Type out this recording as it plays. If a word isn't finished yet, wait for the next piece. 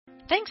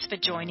Thanks for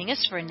joining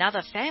us for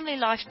another Family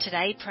Life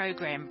Today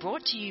program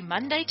brought to you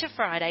Monday to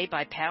Friday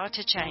by Power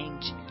to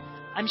Change.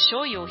 I'm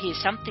sure you'll hear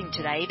something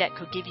today that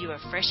could give you a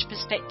fresh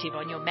perspective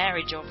on your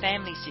marriage or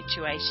family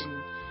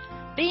situation.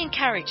 Be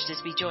encouraged as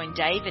we join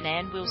Dave and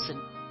Ann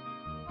Wilson.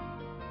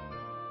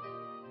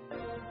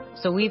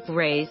 So we've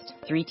raised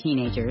 3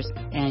 teenagers,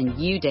 and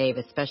you, Dave,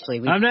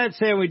 especially. I'm not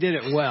saying we did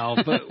it well,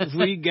 but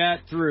we got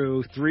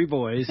through 3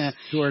 boys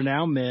who are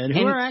now men,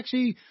 who are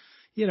actually,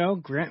 you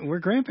know, we're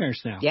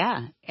grandparents now.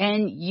 Yeah,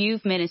 and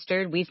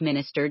we've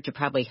ministered to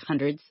probably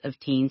hundreds of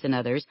teens and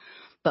others.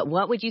 But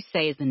what would you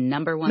say is the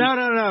number one? No.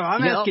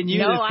 I'm asking you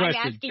this question. No,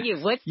 I'm asking you.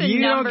 What's the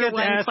number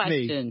one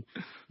question?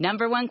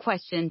 Number one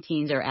question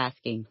teens are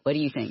asking. What do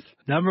you think?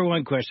 Number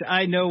one question.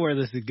 I know where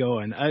this is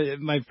going.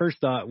 My first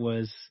thought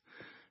was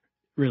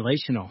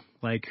relational.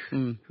 Like,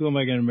 who am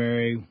I going to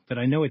marry? But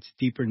I know it's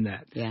deeper than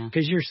that. Yeah.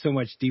 Because you're so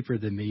much deeper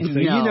than me. So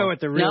you know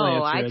what the real answer is.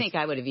 No, I think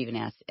I would have even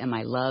asked, am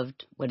I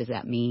loved? What does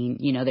that mean?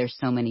 You know, there's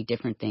so many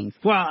different things.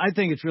 Well, I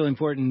think it's really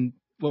important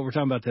what we're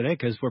talking about today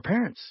because we're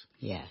parents.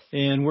 Yes.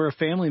 And we're a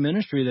family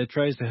ministry that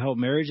tries to help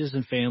marriages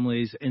and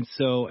families. And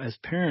so as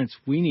parents,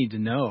 we need to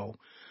know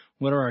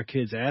what are our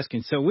kids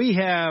asking. So we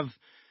have,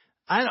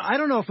 I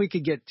don't know if we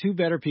could get 2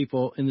 better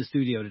people in the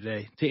studio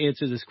today to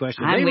answer this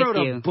question. They wrote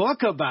a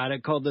book about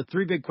it called The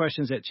 3 Big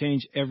Questions That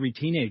Change Every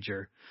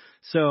Teenager.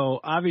 So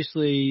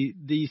obviously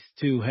these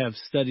 2 have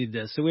studied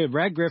this. So we have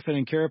Brad Griffin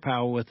and Kara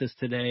Powell with us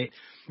today.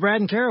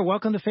 Brad and Kara,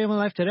 welcome to Family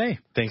Life Today.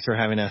 Thanks for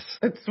having us.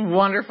 It's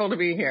wonderful to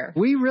be here.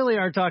 We really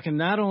are talking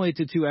not only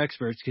to 2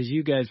 experts, because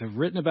you guys have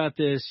written about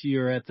this.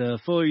 You're at the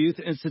Fuller Youth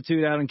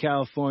Institute out in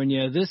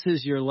California. This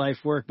is your life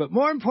work. But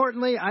more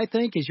importantly, I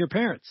think, is your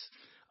parents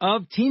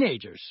of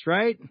teenagers,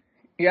 right?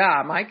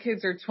 Yeah, my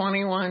kids are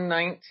 21,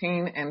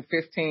 19, and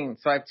 15.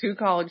 So I have 2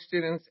 college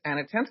students and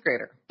a 10th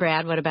grader.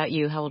 Brad, what about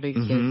you? How old are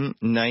your kids?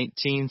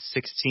 19,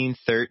 16,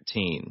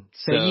 13.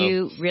 So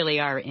you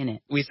really are in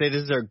it. We say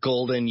this is our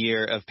golden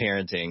year of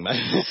parenting.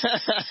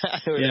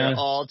 We're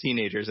all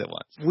teenagers at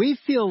once. We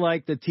feel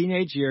like the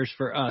teenage years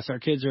for us, our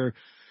kids are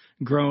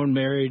grown,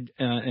 married,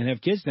 and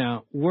have kids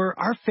now, were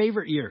our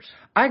favorite years.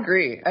 I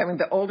agree. I mean,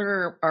 the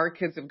older our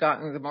kids have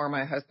gotten, the more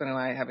my husband and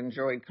I have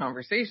enjoyed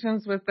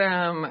conversations with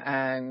them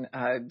and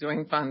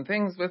doing fun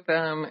things with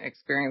them,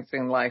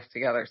 experiencing life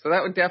together. So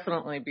that would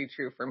definitely be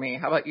true for me.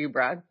 How about you,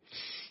 Brad?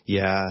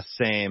 Yeah,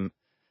 same.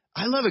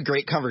 I love a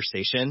great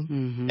conversation.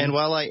 Mm-hmm. And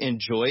while I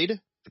enjoyed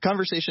the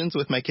conversations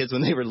with my kids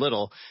when they were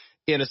little,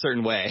 in a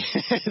certain way,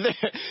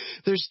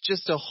 there's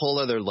just a whole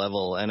other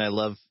level. And I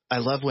love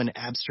when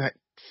abstract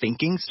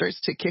thinking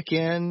starts to kick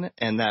in,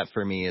 and that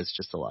for me is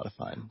just a lot of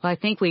fun. Well, I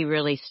think we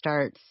really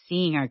start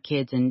seeing our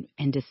kids and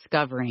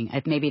discovering,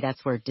 maybe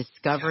that's where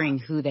discovering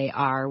who they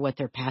are, what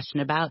they're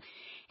passionate about.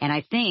 And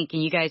I think,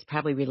 and you guys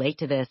probably relate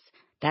to this,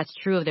 that's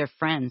true of their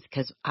friends,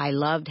 because I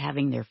loved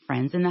having their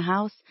friends in the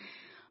house.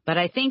 But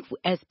I think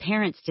as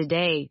parents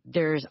today,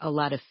 there's a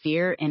lot of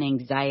fear and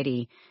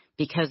anxiety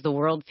because the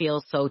world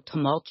feels so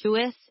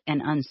tumultuous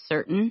and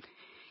uncertain.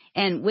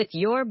 And with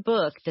your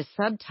book, the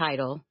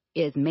subtitle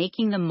is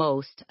Making the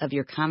Most of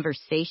Your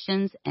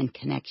Conversations and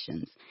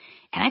Connections.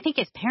 And I think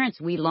as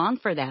parents, we long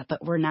for that,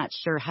 but we're not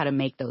sure how to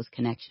make those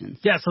connections.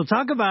 Yeah, so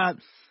talk about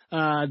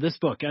this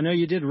book. I know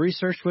you did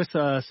research with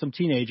some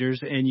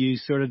teenagers, and you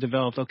sort of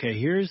developed, okay,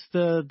 here's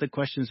the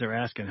questions they're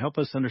asking. Help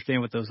us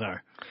understand what those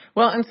are.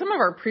 Well, in some of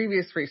our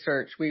previous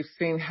research, we've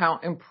seen how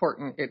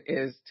important it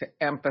is to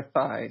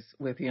empathize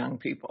with young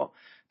people,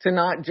 to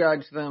not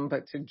judge them,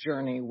 but to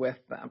journey with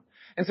them.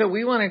 And so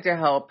we wanted to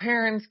help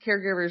parents,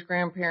 caregivers,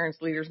 grandparents,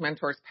 leaders,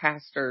 mentors,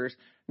 pastors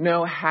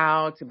know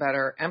how to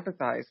better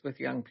empathize with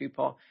young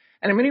people.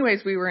 And in many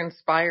ways, we were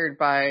inspired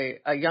by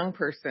a young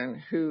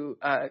person who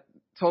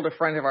told a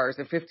friend of ours,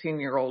 a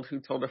 15-year-old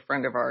who told a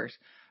friend of ours,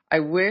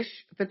 I wish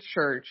the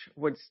church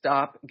would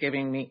stop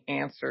giving me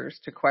answers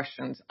to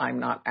questions I'm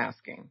not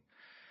asking.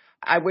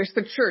 I wish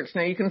the church,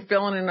 now you can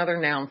fill in another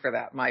noun for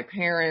that. My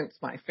parents,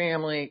 my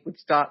family would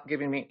stop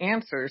giving me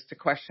answers to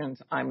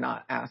questions I'm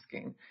not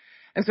asking.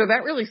 And so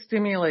that really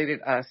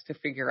stimulated us to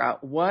figure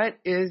out what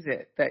is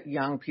it that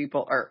young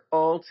people are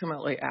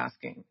ultimately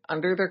asking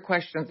under their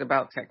questions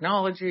about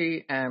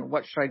technology and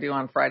what should I do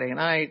on Friday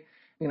night?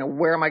 You know,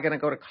 where am I going to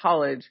go to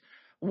college?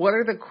 What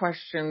are the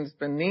questions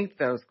beneath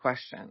those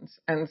questions?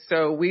 And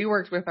so we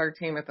worked with our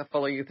team at the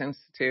Fuller Youth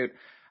Institute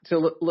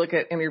to look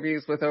at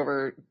interviews with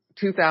over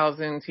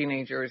 2,000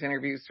 teenagers,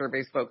 interviews,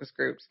 surveys, focus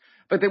groups.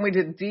 But then we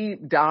did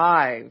deep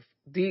dive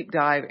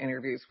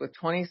interviews with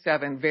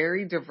 27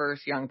 very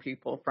diverse young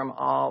people from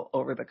all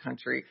over the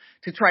country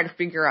to try to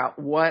figure out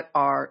what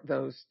are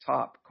those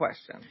top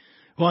questions.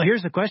 Well,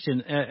 here's the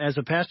question. As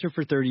a pastor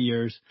for 30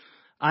 years,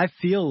 I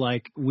feel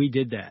like we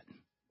did that.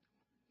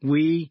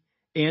 We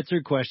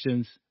answered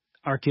questions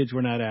our kids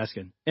were not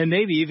asking, and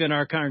maybe even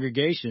our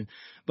congregation.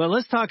 But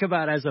let's talk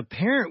about, as a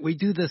parent, we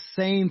do the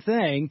same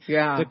thing.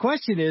 Yeah. The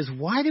question is,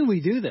 why do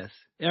we do this?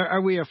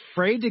 Are we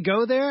afraid to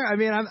go there? I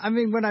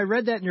mean, when I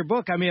read that in your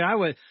book, I mean, I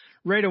would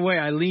right away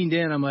I leaned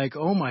in. I'm like,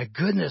 oh my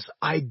goodness,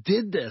 I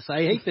did this.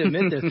 I hate to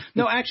admit this.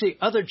 No, actually,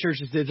 other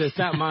churches did this,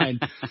 not mine.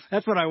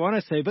 That's what I want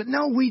to say. But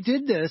no, we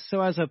did this.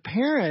 So as a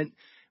parent,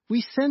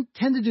 we tend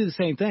to do the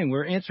same thing.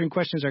 We're answering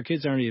questions our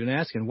kids aren't even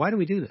asking. Why do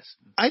we do this?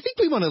 I think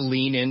we want to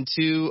lean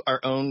into our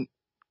own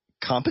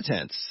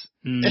competence.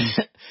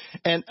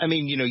 And I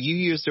mean, you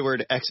used the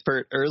word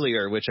expert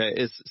earlier, which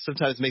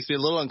sometimes makes me a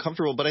little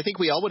uncomfortable, but I think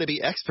we all want to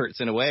be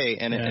experts in a way.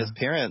 And as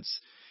parents,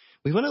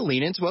 we want to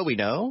lean into what we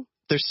know.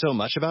 There's so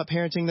much about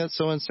parenting that's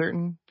so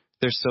uncertain.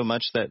 There's so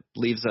much that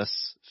leaves us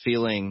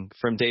feeling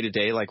from day to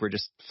day like we're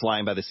just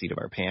flying by the seat of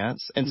our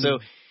pants. And so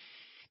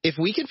if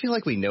we can feel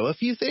like we know a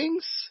few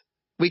things,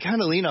 we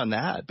kind of lean on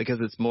that because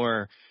it's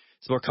more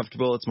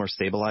comfortable, it's more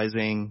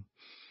stabilizing.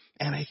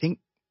 And I think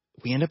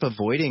we end up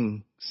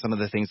avoiding some of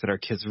the things that our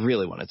kids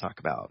really want to talk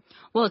about.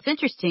 Well, it's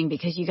interesting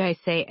because you guys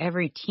say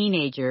every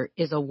teenager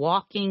is a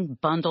walking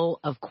bundle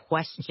of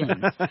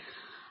questions.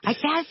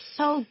 That's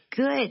so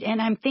good.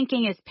 And I'm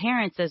thinking as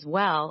parents as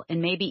well,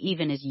 and maybe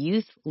even as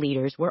youth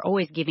leaders, we're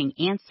always giving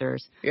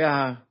answers.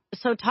 Yeah.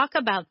 So talk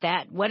about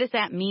that. What does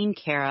that mean,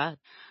 Kara?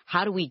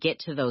 How do we get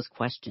to those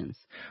questions?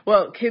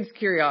 Well, kids'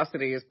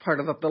 curiosity is part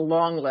of the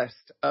long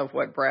list of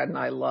what Brad and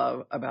I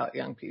love about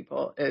young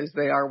people is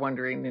they are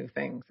wondering new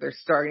things. They're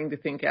starting to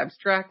think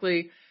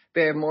abstractly.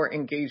 They have more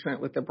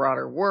engagement with the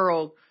broader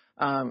world.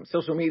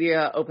 Social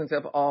media opens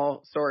up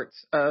all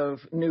sorts of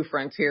new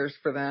frontiers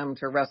for them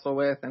to wrestle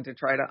with and to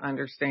try to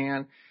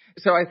understand.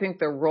 So I think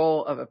the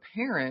role of a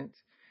parent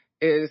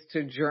is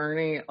to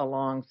journey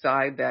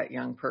alongside that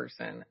young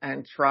person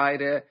and try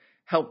to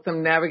help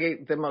them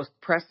navigate the most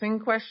pressing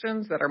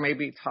questions that are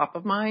maybe top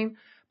of mind,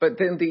 but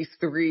then these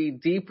three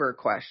deeper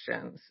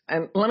questions.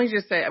 And let me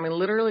just say, I mean,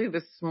 literally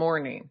this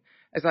morning,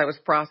 as I was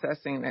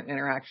processing an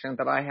interaction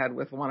that I had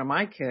with one of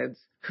my kids,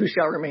 who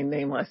shall remain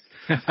nameless,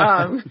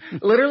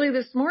 literally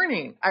this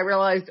morning, I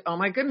realized, oh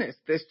my goodness,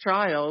 this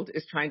child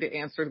is trying to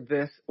answer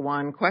this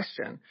one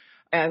question.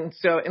 And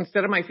so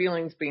instead of my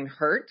feelings being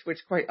hurt, which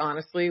quite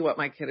honestly, what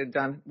my kid had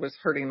done was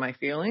hurting my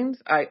feelings,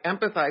 I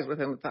empathized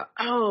with him and thought,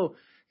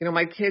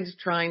 my kid's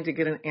trying to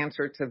get an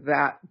answer to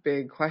that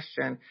big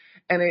question.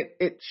 And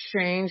it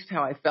changed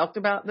how I felt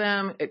about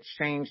them. It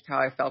changed how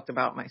I felt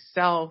about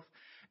myself.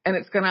 And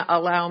it's going to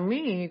allow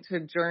me to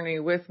journey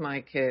with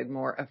my kid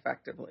more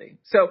effectively.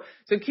 So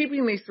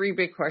keeping these three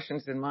big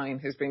questions in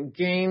mind has been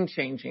game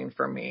changing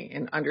for me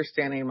in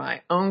understanding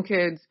my own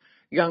kids,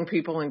 young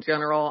people in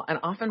general, and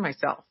often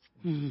myself.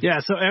 Yeah,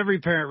 so every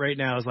parent right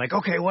now is like,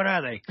 okay, what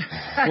are they?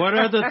 What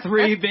are the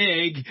three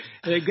big?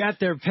 They've got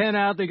their pen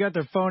out, they got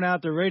their phone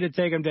out, they're ready to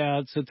take them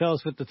down. So tell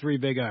us what the three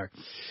big are.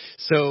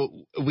 So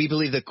we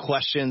believe the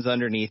questions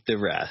underneath the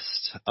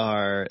rest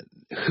are,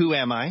 who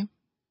am I?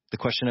 The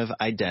question of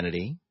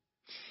identity.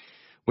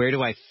 Where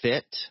do I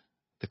fit?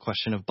 The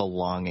question of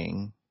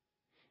belonging.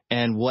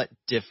 And what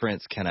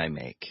difference can I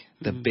make?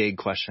 The big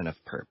question of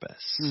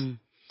purpose.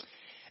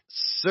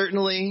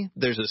 Certainly,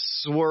 there's a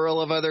swirl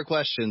of other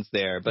questions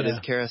there. But as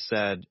Kara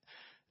said,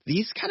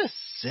 these kind of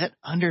sit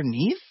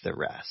underneath the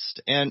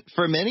rest. And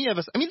for many of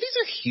us, I mean, these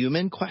are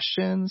human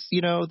questions.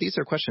 These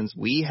are questions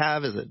we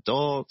have as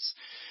adults.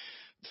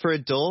 For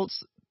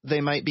adults,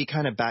 they might be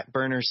kind of back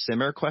burner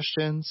simmer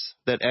questions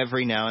that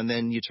every now and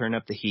then you turn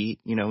up the heat,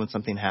 when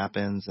something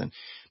happens.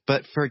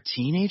 But for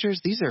teenagers,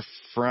 these are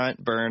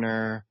front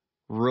burner,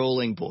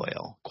 rolling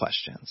boil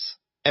questions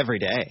every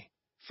day.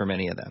 For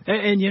many of them.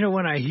 And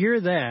when I hear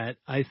that,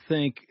 I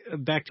think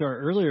back to our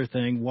earlier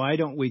thing, why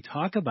don't we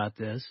talk about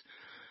this?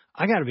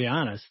 I got to be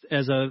honest,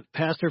 as a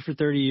pastor for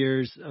 30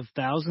 years of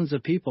thousands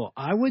of people,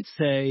 I would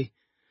say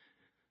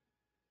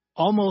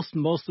almost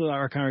most of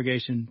our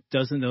congregation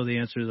doesn't know the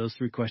answer to those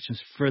three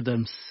questions for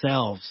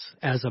themselves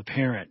as a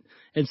parent.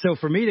 And so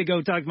for me to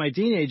go talk to my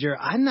teenager,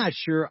 I'm not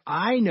sure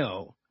I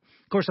know.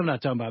 Of course, I'm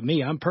not talking about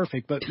me. I'm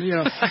perfect. But,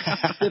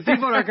 the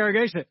people in our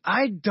congregation,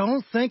 I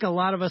don't think a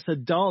lot of us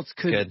adults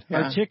could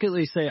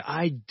articulately say,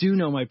 I do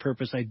know my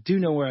purpose. I do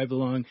know where I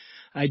belong.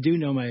 I do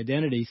know my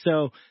identity.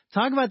 So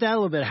talk about that a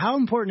little bit. How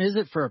important is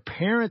it for a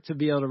parent to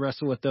be able to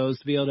wrestle with those,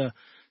 to be able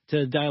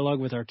to dialogue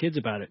with our kids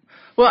about it?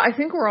 Well, I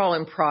think we're all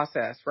in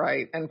process,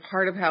 right? And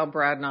part of how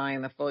Brad and I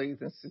and the Full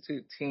Youth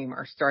Institute team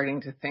are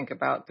starting to think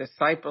about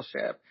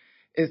discipleship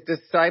is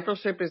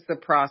the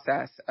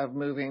process of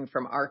moving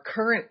from our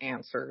current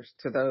answers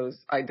to those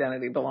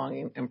identity,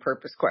 belonging, and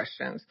purpose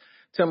questions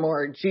to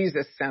more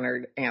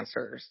Jesus-centered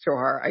answers to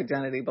our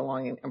identity,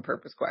 belonging, and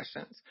purpose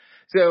questions.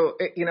 So,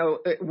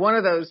 one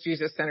of those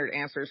Jesus-centered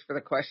answers for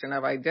the question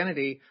of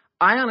identity,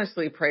 I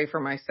honestly pray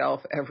for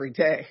myself every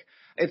day.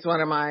 It's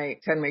one of my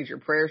 10 major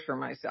prayers for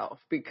myself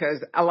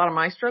because a lot of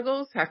my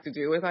struggles have to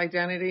do with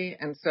identity.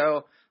 And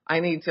so I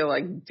need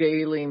to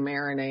daily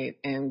marinate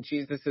in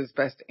Jesus's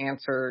best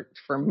answer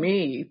for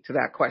me to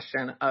that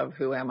question of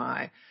who am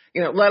I,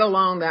 let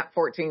alone that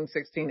 14,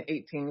 16,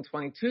 18,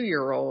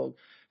 22-year-old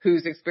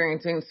who's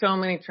experiencing so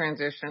many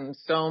transitions,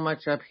 so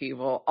much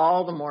upheaval,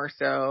 all the more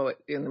so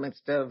in the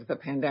midst of the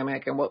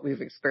pandemic and what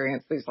we've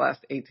experienced these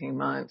last 18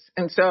 months.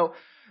 And so,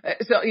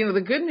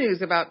 the good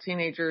news about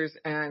teenagers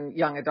and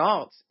young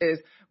adults is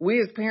we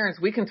as parents,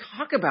 we can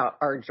talk about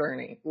our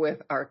journey with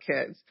our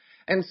kids.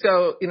 And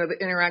so, the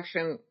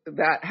interaction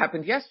that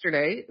happened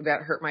yesterday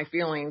that hurt my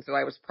feelings that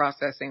I was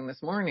processing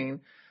this morning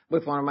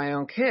with one of my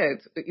own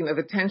kids,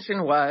 the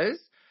tension was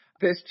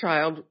this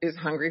child is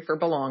hungry for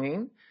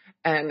belonging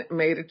and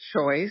made a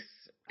choice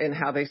in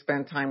how they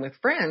spend time with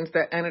friends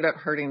that ended up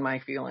hurting my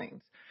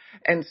feelings.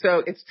 And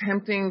so it's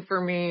tempting for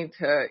me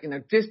to,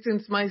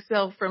 distance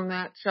myself from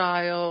that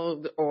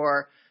child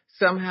or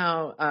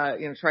somehow,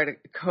 try to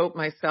cope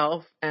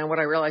myself. And what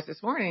I realized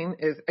this morning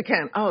is,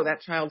 again,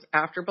 that child's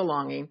after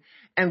belonging.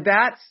 And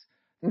that's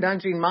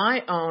nudging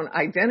my own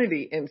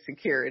identity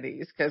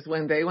insecurities, because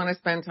when they want to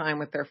spend time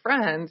with their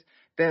friends,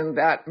 then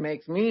that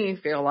makes me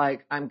feel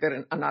like I'm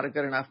not a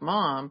good enough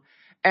mom.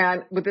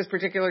 And with this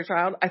particular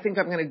child, I think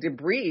I'm going to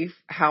debrief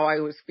how I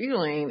was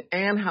feeling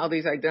and how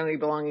these identity,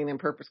 belonging, and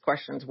purpose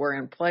questions were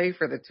in play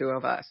for the two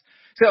of us.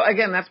 So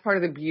again, that's part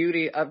of the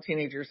beauty of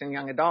teenagers and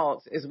young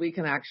adults is we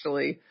don't have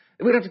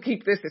to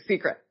keep this a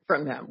secret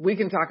from them. We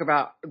can talk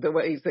about the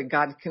ways that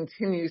God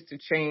continues to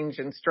change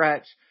and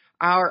stretch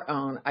our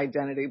own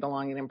identity,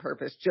 belonging, and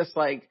purpose, just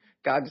like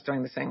God's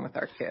doing the same with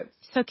our kids.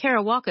 So,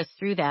 Kara, walk us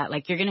through that.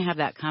 Like, you're going to have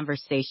that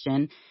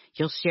conversation.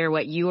 You'll share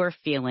what you are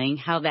feeling,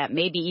 how that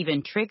maybe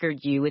even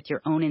triggered you with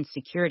your own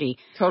insecurity.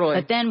 Totally.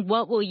 But then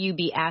what will you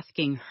be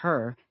asking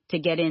her to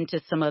get into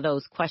some of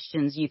those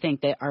questions you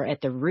think that are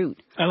at the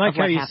root? I like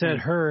how you happened? said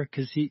her,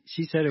 because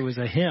she said it was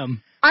a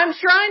him. I'm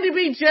trying to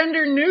be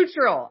gender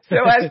neutral so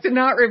as to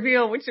not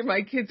reveal which of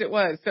my kids it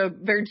was. So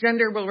their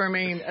gender will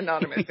remain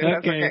anonymous. And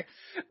that's okay.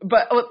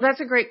 But that's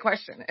a great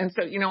question. And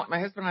so, what, my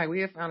husband and I,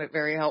 we have found it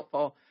very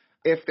helpful.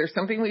 If there's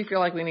something we feel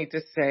like we need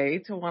to say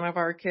to one of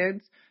our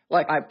kids,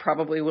 like I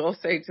probably will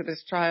say to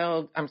this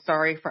child, I'm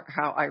sorry for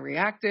how I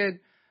reacted.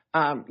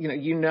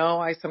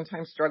 I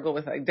sometimes struggle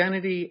with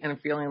identity and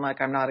feeling like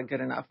I'm not a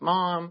good enough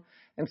mom.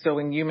 And so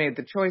when you made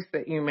the choice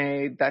that you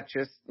made, that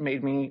just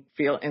made me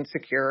feel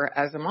insecure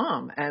as a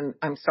mom. And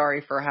I'm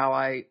sorry for how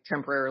I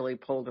temporarily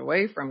pulled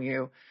away from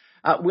you.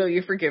 Will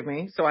you forgive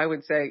me? So I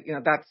would say,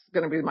 that's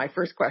going to be my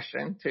first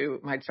question to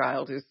my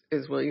child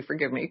is will you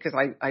forgive me? Because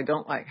I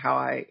don't like how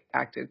I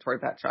acted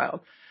toward that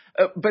child.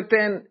 But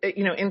then,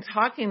 in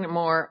talking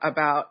more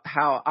about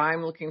how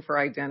I'm looking for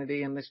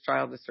identity and this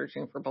child is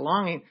searching for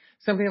belonging,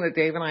 something that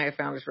Dave and I have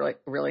found is really,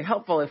 really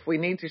helpful if we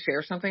need to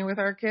share something with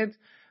our kids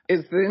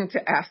is then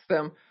to ask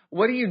them,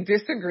 what do you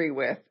disagree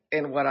with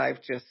in what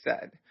I've just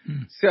said?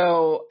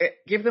 So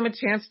give them a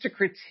chance to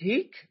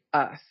critique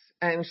us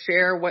and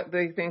share what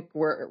they think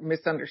we're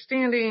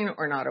misunderstanding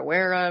or not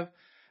aware of.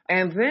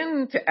 And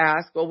then to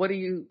ask, well, what do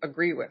you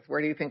agree with?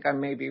 Where do you think I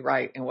may be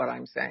right in what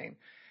I'm saying?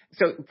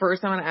 So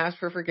first I'm going to ask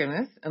for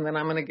forgiveness, and then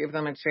I'm going to give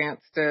them a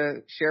chance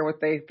to share what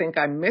they think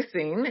I'm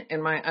missing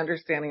in my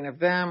understanding of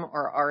them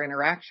or our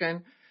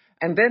interaction,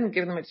 and then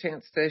give them a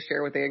chance to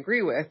share what they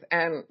agree with.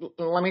 And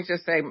let me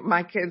just say,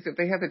 my kids, if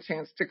they have the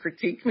chance to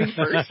critique me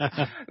first,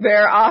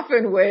 they're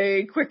often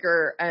way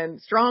quicker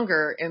and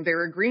stronger in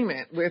their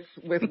agreement with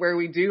where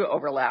we do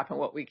overlap and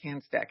what we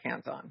can stack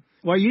hands on.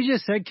 What you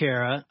just said,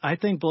 Kara, I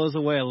think blows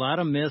away a lot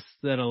of myths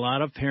that a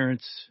lot of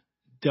parents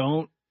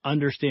don't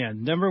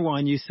understand. Number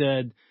one, you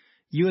said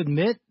you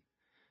admit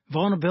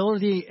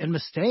vulnerability and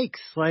mistakes.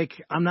 Like,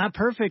 I'm not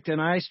perfect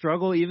and I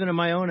struggle even in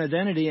my own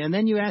identity. And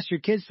then you ask your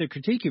kids to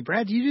critique you.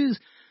 Brad, do you do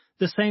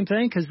the same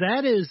thing? Because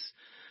that is,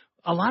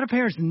 a lot of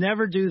parents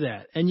never do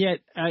that. And yet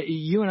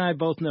you and I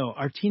both know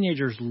our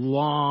teenagers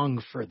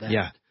long for that.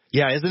 Yeah.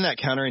 Yeah. Isn't that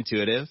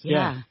counterintuitive?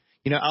 Yeah.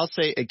 I'll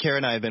say Kara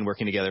and I have been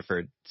working together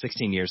for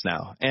 16 years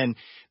now. And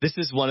this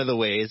is one of the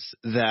ways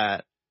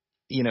that,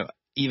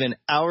 even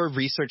our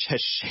research has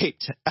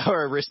shaped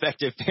our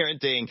respective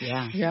parenting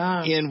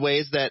in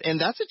ways that, and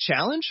that's a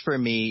challenge for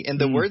me. And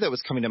the word that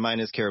was coming to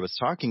mind as Kara was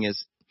talking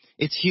is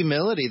it's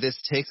humility. This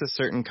takes a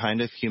certain kind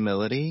of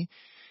humility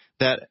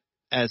that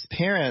as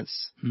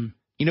parents,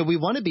 we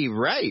want to be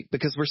right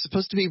because we're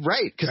supposed to be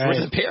right because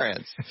we're the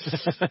parents.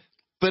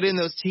 But in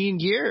those teen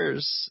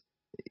years,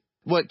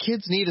 what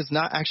kids need is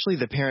not actually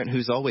the parent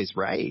who's always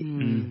right.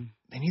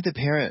 They need the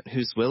parent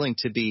who's willing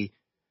to be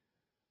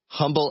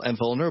humble and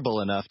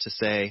vulnerable enough to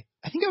say,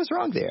 I think I was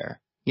wrong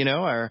there,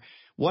 or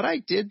what I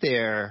did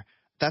there,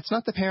 that's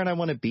not the parent I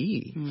want to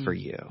be for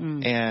you.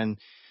 And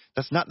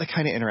that's not the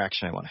kind of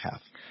interaction I want to have.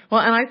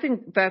 Well, and I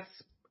think that's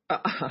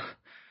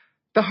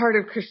the heart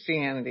of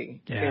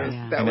Christianity is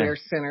that we are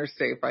sinners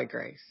saved by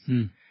grace.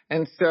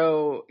 And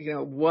so,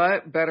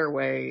 what better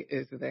way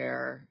is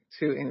there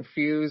to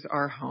infuse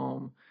our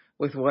home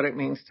with what it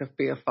means to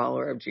be a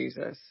follower of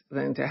Jesus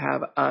than to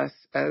have us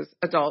as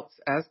adults,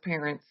 as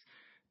parents,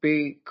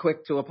 be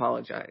quick to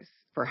apologize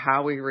for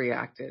how we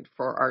reacted,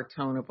 for our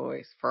tone of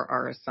voice, for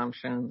our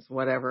assumptions,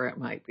 whatever it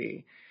might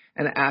be,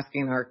 and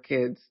asking our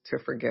kids to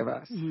forgive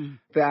us.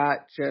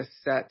 That just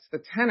sets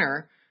the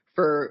tenor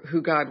for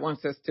who God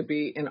wants us to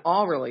be in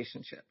all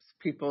relationships,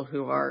 people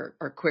who are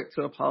quick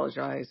to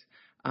apologize,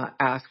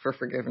 ask for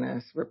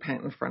forgiveness,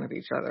 repent in front of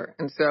each other.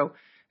 And so,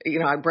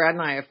 Brad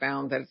and I have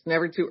found that it's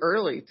never too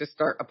early to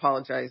start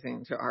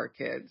apologizing to our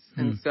kids.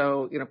 And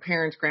so,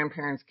 parents,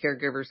 grandparents,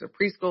 caregivers of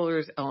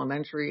preschoolers,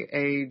 elementary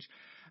age,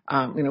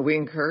 we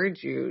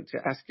encourage you to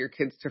ask your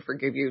kids to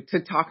forgive you,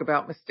 to talk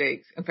about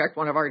mistakes. In fact,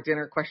 one of our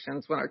dinner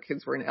questions when our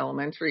kids were in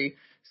elementary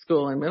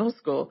school and middle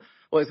school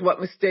was,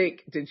 what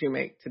mistake did you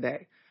make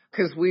today?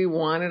 Because we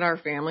wanted our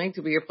family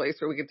to be a place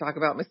where we could talk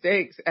about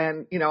mistakes.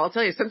 And, I'll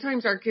tell you,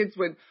 sometimes our kids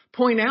would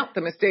point out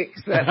the mistakes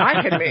that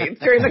I had made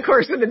during the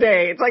course of the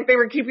day. It's like they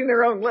were keeping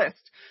their own list.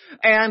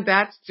 And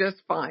that's just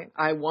fine.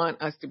 I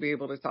want us to be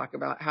able to talk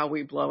about how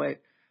we blow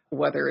it,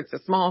 whether it's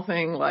a small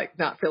thing like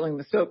not filling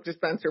the soap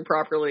dispenser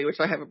properly, which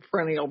I have a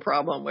perennial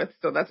problem with.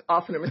 So that's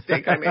often a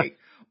mistake I make.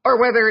 Or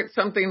whether it's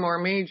something more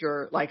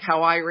major, like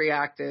how I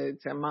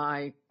reacted to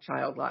my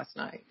child last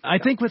night. I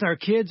think with our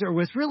kids or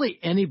with really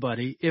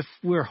anybody, if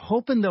we're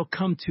hoping they'll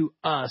come to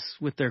us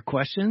with their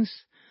questions,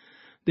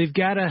 they've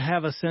got to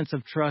have a sense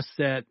of trust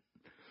that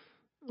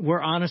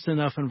we're honest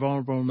enough and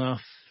vulnerable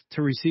enough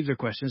to receive their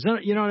questions.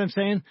 You know what I'm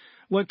saying?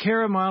 What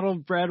Kara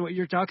modeled, Brad, what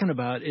you're talking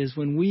about is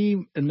when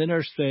we admit our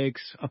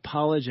mistakes,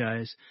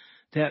 apologize,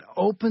 that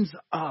opens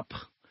up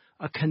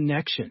a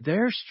connection.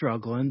 They're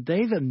struggling.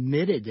 They've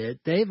admitted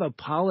it. They've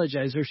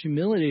apologized. There's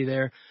humility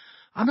there.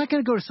 I'm not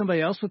going to go to somebody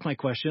else with my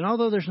question,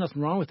 although there's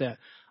nothing wrong with that.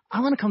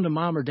 I want to come to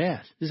mom or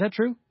dad. Is that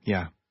true?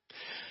 Yeah.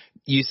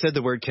 You said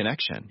the word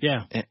connection.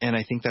 Yeah. And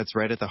I think that's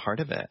right at the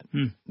heart of it.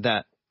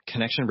 That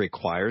connection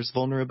requires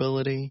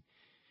vulnerability.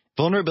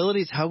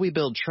 Vulnerability is how we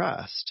build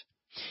trust.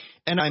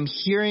 And I'm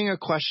hearing a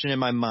question in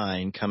my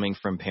mind coming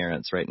from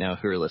parents right now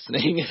who are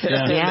listening.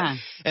 Yeah.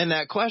 And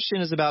that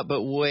question is about,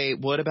 but wait,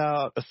 what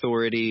about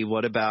authority?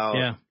 What about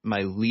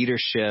my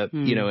leadership,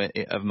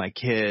 of my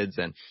kids?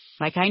 And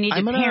like I need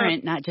to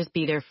parent, not just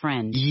be their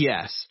friend.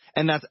 Yes.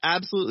 And that's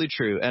absolutely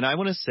true. And I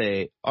want to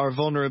say our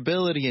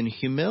vulnerability and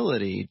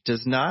humility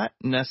does not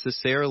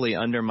necessarily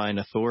undermine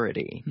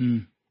authority.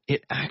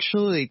 It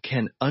actually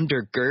can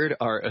undergird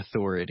our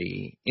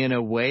authority in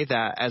a way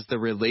that as the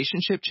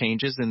relationship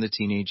changes in the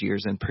teenage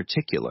years in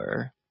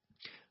particular,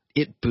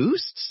 it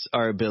boosts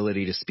our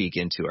ability to speak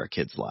into our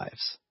kids'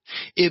 lives.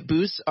 It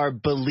boosts our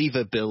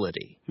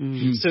believability.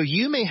 So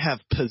you may have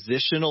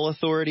positional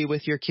authority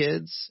with your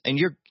kids and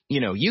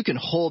you can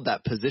hold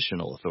that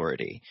positional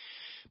authority,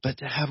 but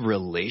to have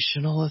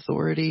relational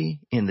authority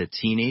in the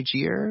teenage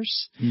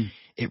years,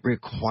 it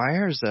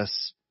requires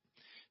us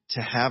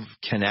to have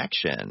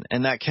connection.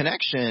 And that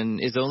connection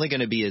is only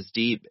going to be as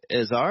deep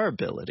as our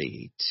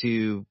ability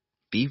to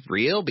be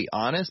real, be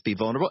honest, be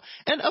vulnerable,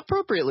 and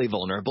appropriately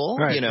vulnerable,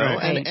 right.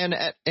 and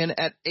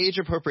at age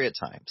appropriate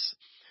times.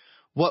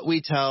 What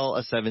we tell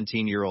a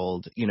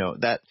 17-year-old,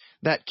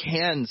 that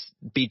can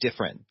be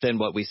different than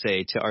what we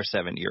say to our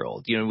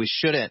 7-year-old. We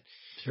shouldn't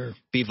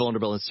be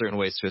vulnerable in certain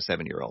ways to a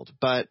 7-year-old.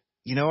 But,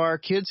 our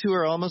kids who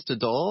are almost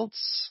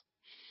adults,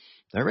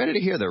 they're ready to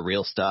hear the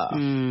real stuff.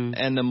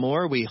 And the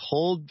more we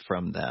hold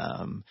from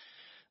them,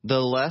 the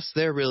less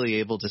they're really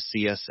able to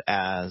see us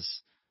as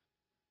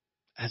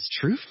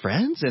true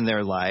friends in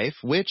their life,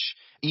 which,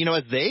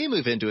 as they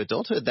move into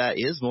adulthood, that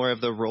is more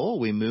of the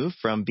role. We move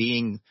from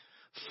being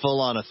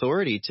full on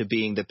authority to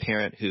being the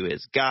parent who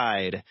is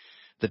guide,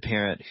 the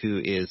parent who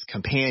is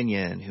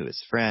companion, who is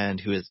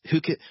friend,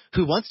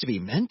 who wants to be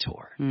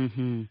mentor.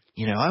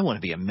 I want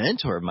to be a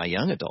mentor of my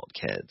young adult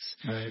kids,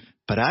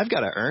 but I've got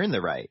to earn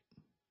the right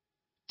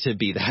to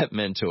be that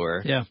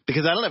mentor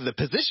because I don't have the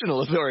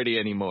positional authority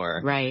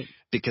anymore. Right.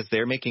 Because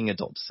they're making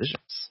adult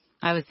decisions.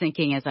 I was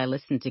thinking as I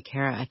listened to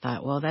Kara, I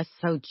thought, well, that's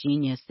so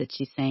genius that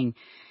she's saying,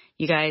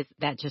 you guys,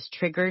 that just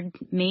triggered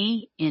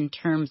me in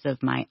terms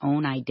of my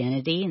own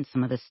identity and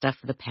some of the stuff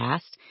of the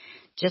past.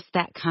 Just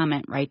that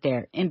comment right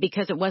there. And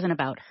because it wasn't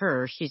about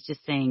her, she's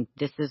just saying,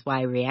 this is why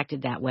I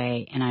reacted that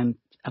way and I'm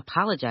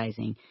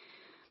apologizing.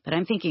 But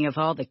I'm thinking of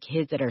all the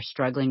kids that are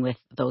struggling with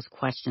those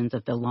questions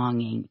of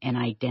belonging and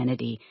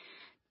identity.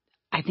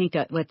 I think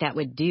that what that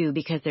would do,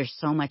 because there's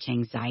so much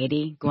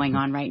anxiety going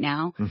on right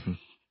now,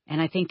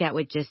 and I think that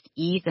would just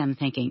ease them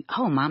thinking,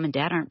 oh, mom and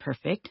dad aren't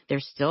perfect. They're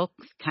still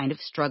kind of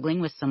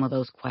struggling with some of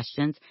those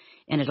questions,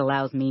 and it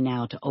allows me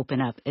now to open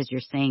up, as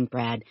you're saying,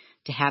 Brad,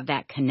 to have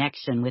that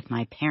connection with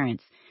my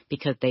parents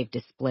because they've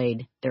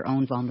displayed their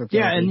own vulnerability.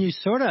 Yeah, and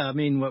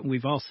you what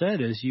we've all said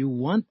is you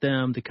want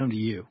them to come to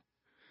you.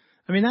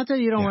 Not that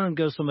you don't want them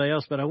to go to somebody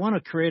else, but I want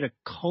to create a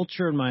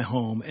culture in my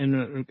home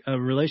and a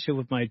relationship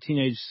with my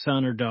teenage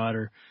son or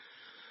daughter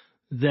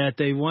that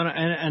they want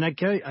to, and I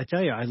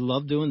tell you, I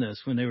love doing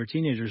this when they were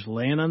teenagers,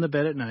 laying on the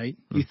bed at night.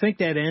 You think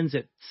that ends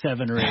at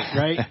 7 or 8,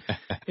 right?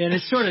 And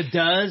it sort of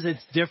does.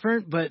 It's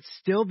different, but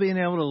still being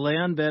able to lay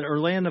on bed or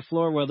lay on the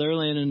floor while they're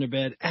laying in their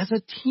bed as a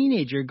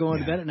teenager going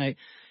to bed at night.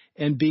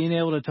 And being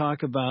able to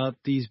talk about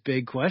these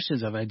big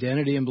questions of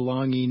identity and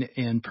belonging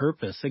and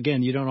purpose.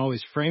 Again, you don't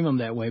always frame them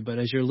that way, but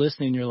as you're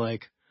listening, you're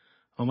like,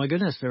 oh my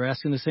goodness, they're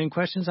asking the same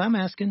questions I'm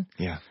asking.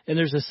 Yeah. And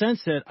there's a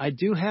sense that I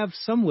do have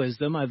some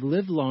wisdom. I've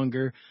lived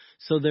longer.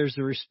 So there's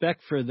a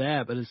respect for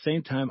that. But at the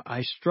same time,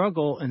 I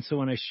struggle. And so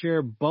when I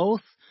share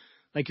both,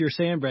 like you're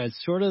saying, Brad,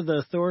 sort of the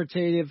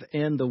authoritative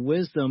and the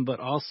wisdom, but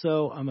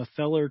also I'm a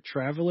fellow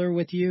traveler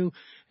with you,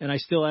 and I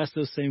still ask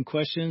those same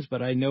questions,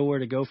 but I know where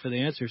to go for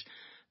the answers.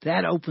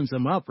 That opens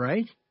them up,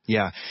 right?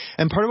 Yeah.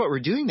 And part of what we're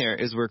doing there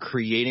is we're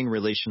creating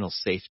relational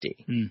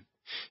safety.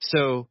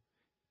 So,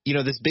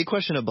 this big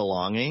question of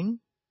belonging,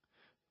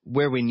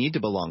 where we need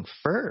to belong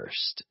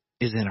first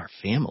is in our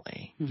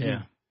family.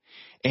 Yeah.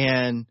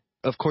 And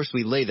of course,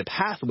 we lay the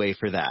pathway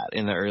for that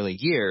in the early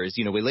years.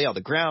 We lay all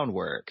the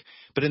groundwork.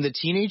 But in the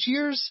teenage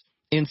years,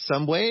 in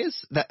some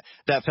ways,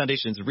 that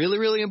foundation is really,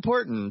 really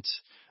important.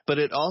 But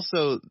it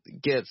also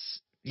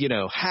gets,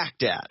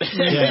 hacked at.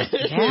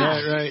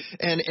 Yeah, right.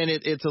 And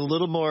it's a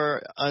little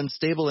more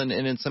unstable. And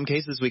in some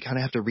cases, we kind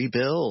of have to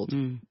rebuild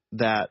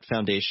that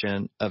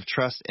foundation of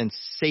trust and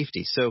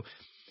safety. So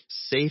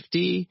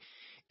safety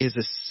is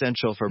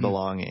essential for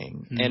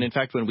belonging. And in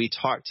fact, when we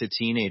talked to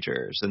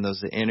teenagers in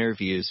those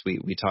interviews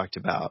we talked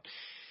about,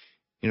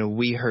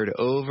 we heard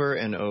over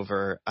and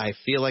over, I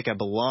feel like I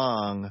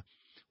belong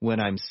when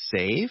I'm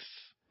safe,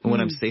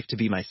 when I'm safe to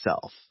be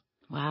myself.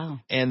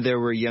 Wow. And there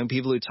were young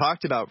people who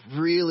talked about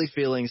really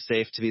feeling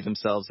safe to be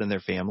themselves and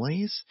their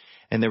families.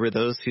 And there were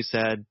those who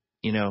said,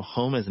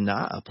 home is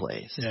not a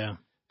place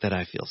that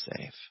I feel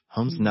safe.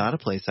 Home's not a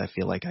place I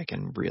feel like I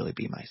can really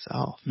be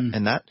myself.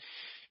 And that,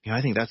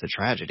 I think that's a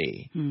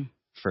tragedy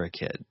for a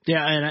kid.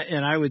 Yeah,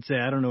 and I would say,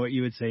 I don't know what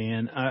you would say,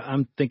 Ann.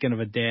 I'm thinking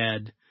of a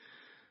dad,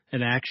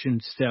 an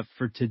action step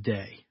for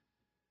today.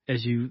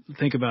 As you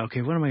think about,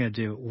 okay, what am I going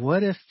to do?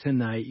 What if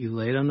tonight you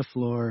laid on the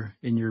floor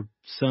in your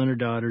son or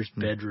daughter's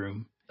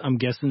bedroom? I'm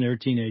guessing they're a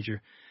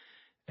teenager,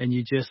 and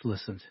you just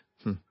listened.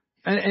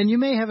 And you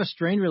may have a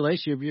strained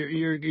relationship.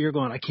 You're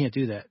going, I can't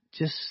do that.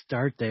 Just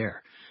start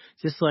there.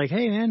 Just like,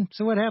 hey, man,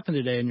 so what happened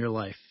today in your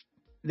life?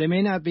 They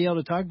may not be able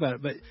to talk about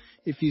it, but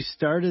if you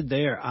started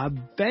there, I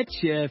bet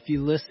you if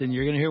you listen,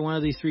 you're going to hear one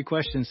of these three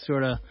questions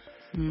sort of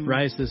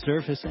rise to the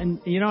surface. And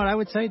you know what I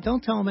would say?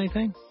 Don't tell them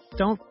anything.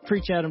 Don't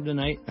preach at them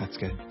tonight. That's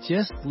good.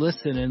 Just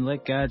listen and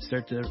let God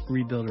start to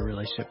rebuild a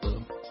relationship with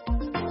them.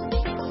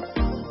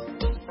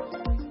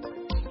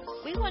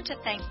 We want to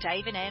thank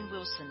Dave and Ann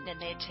Wilson and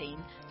their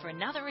team for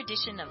another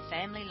edition of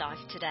Family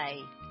Life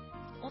Today.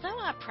 Although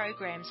our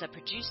programs are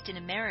produced in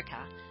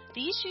America,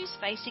 the issues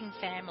facing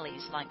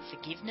families like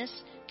forgiveness,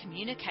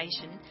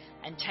 communication,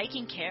 and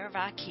taking care of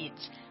our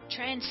kids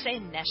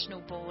transcend national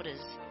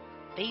borders.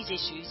 These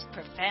issues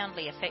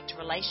profoundly affect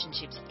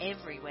relationships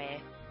everywhere.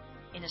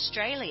 In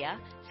Australia,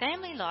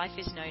 Family Life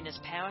is known as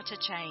Power to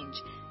Change,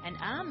 and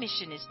our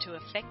mission is to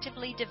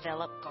effectively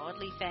develop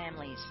godly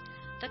families,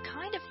 the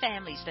kind of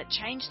families that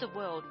change the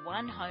world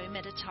one home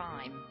at a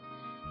time.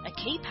 A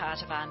key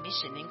part of our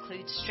mission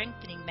includes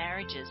strengthening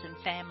marriages and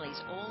families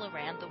all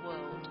around the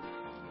world.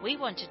 We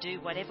want to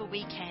do whatever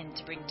we can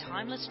to bring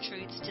timeless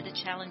truths to the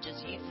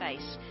challenges you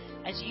face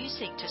as you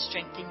seek to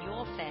strengthen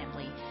your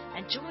family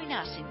and join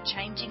us in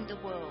changing the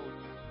world.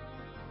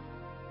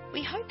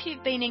 We hope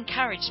you've been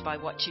encouraged by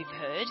what you've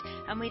heard,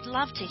 and we'd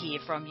love to hear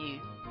from you.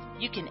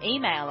 You can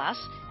email us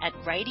at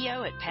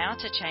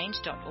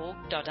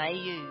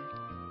radio@powertochange.org.au.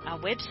 Our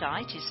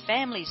website is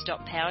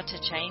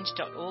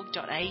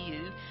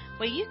families.powertochange.org.au,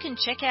 where you can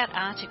check out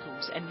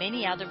articles and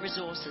many other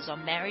resources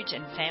on marriage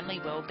and family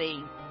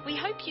well-being. We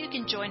hope you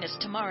can join us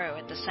tomorrow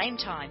at the same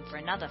time for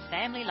another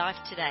Family Life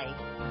Today.